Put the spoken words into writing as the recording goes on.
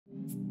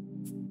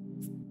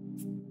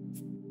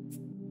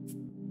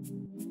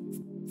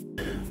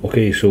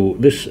Okay, so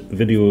this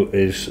video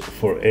is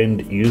for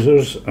end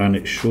users and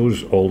it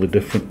shows all the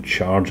different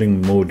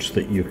charging modes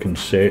that you can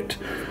set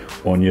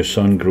on your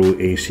Sungrow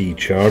AC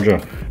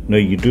charger. Now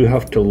you do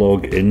have to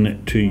log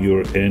in to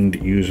your end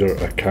user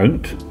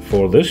account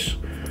for this.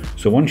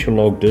 So once you're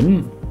logged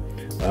in,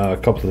 a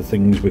couple of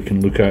things we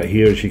can look at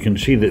here is you can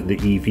see that the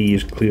EV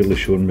is clearly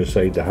shown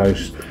beside the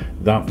house.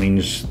 That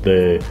means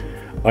the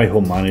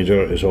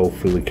iHomeManager is all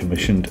fully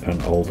commissioned and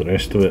all the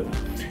rest of it.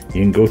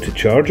 You can go to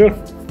charger,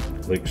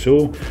 like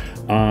so,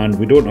 and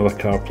we don't have a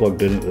car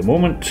plugged in at the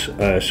moment,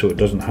 so it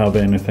doesn't have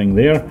anything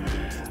there.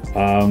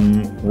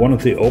 One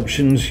of the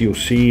options you'll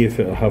see, if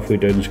it halfway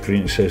down the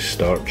screen, it says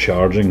start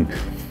charging.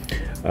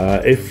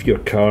 If your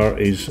car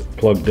is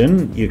plugged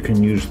in, you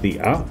can use the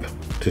app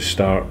to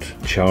start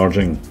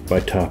charging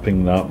by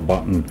tapping that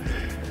button.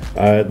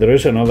 There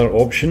is another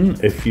option.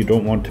 If you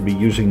don't want to be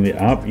using the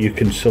app, you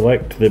can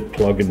select the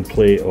plug and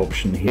play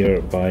option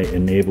here by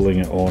enabling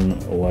it on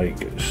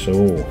like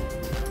so.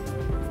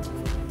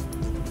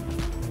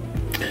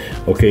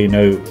 Okay,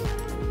 now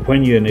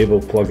when you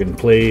enable plug and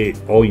play,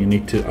 all you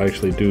need to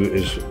actually do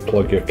is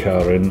plug your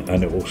car in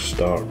and it will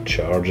start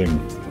charging.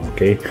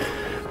 Okay,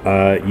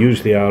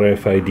 use the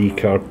RFID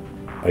card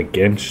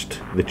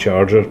against the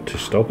charger to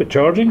stop it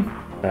charging,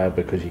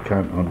 because you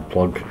can't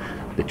unplug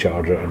the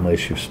charger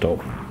unless you've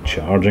stopped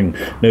charging.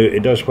 Now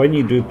it does, when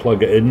you do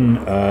plug it in,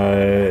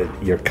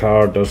 your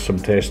car does some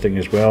testing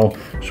as well,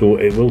 so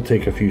it will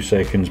take a few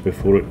seconds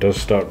before it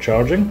does start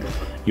charging.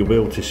 You'll be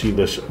able to see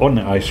this on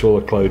the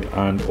iSolarCloud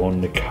and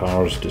on the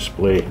car's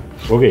display.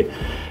 Okay,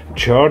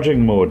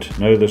 charging mode.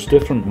 Now there's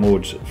different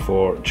modes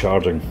for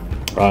charging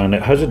and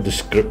it has a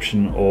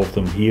description of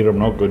them here. I'm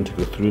not going to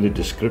go through the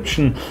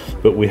description,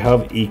 but we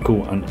have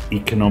eco and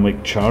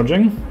economic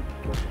charging.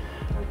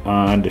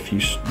 And if you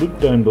look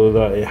down below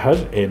that, it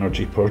has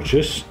energy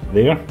purchase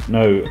there.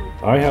 Now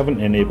I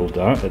haven't enabled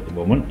that at the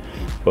moment,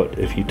 but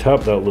if you tap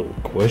that little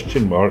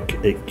question mark,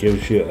 it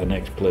gives you an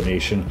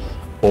explanation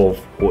of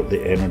what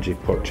the energy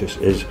purchase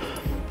is,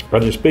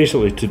 and it's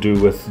basically to do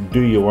with,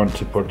 do you want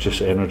to purchase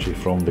energy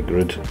from the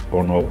grid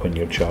or not when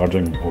you're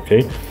charging.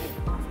 Okay,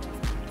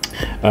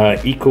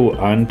 eco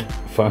and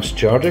fast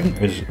charging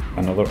is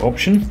another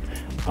option,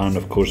 and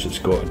of course it's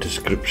got a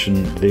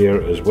description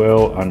there as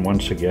well, and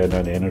once again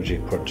an energy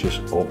purchase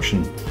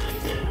option.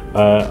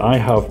 I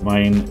have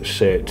mine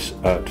set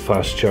at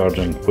fast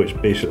charging, which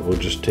basically will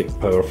just take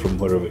power from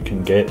wherever it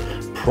can get.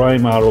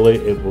 Primarily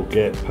it will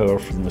get power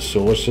from the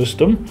solar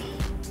system,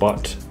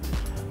 but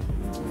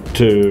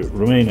to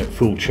remain at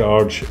full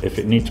charge, if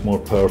it needs more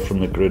power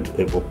from the grid,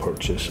 it will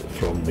purchase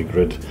from the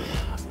grid.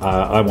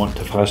 I want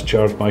to fast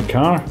charge my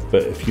car,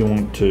 but if you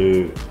want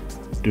to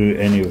do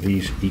any of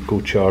these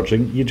eco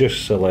charging, you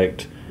just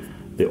select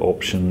the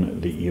option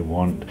that you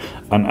want,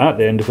 and at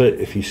the end of it,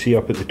 if you see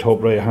up at the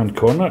top right hand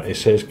corner, it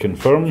says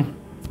confirm.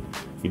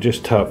 You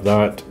just tap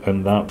that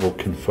and that will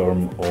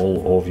confirm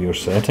all of your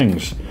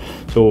settings.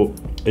 So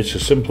it's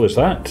as simple as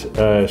that.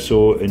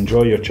 So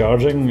enjoy your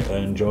charging,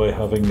 enjoy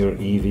having your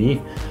EV,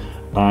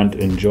 and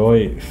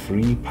enjoy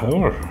free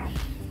power.